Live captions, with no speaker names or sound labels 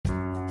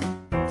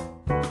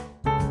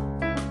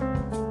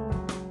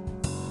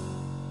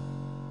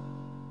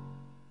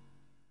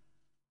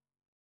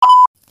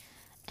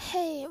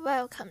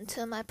welcome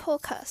to my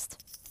podcast.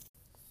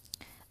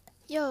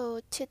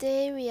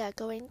 Today we are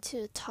going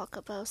to talk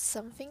about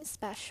something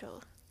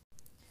special.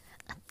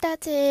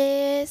 That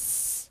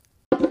is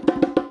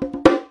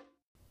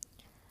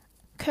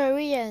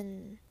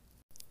Korean.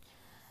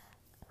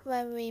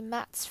 When we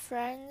met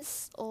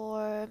friends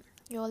or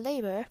your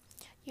neighbor,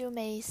 you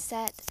may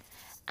say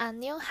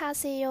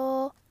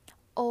안녕하세요,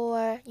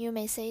 or you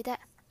may say that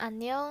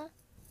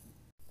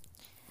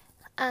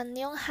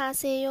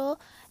안녕하세요,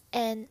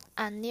 and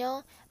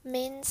안녕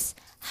means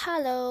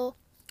hello.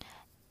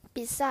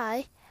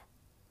 Besides,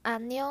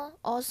 안녕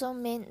also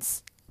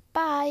means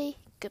bye,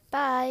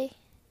 goodbye.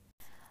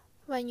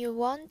 When you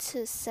want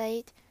to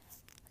say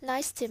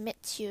nice to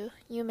meet you,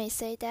 you may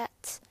say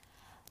that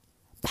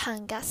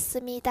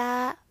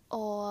반갑습니다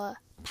or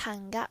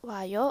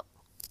반가워요.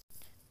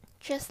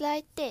 Just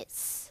like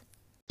this.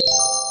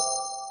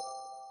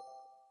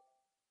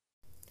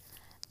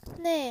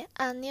 네,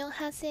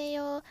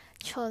 안녕하세요.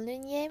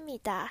 저는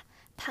예입니다.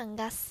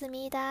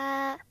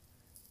 반갑습니다.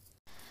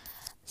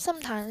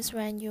 Sometimes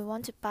when you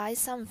want to buy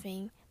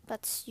something,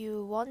 but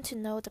you want to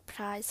know the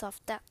price of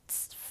that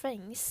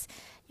things,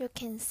 you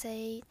can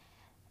say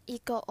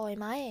이거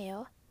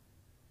얼마예요?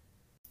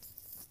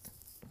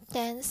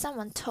 Then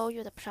someone told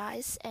you the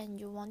price and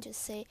you want to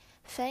say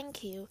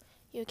thank you,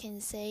 you can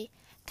say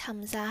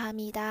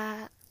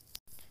감사합니다.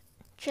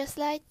 Just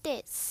like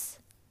this.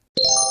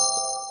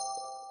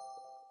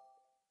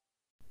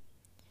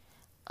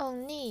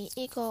 언니,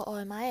 이거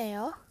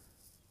얼마예요?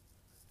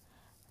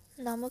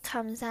 너무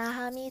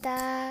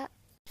감사합니다.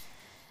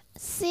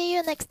 See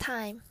you next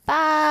time.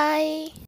 Bye!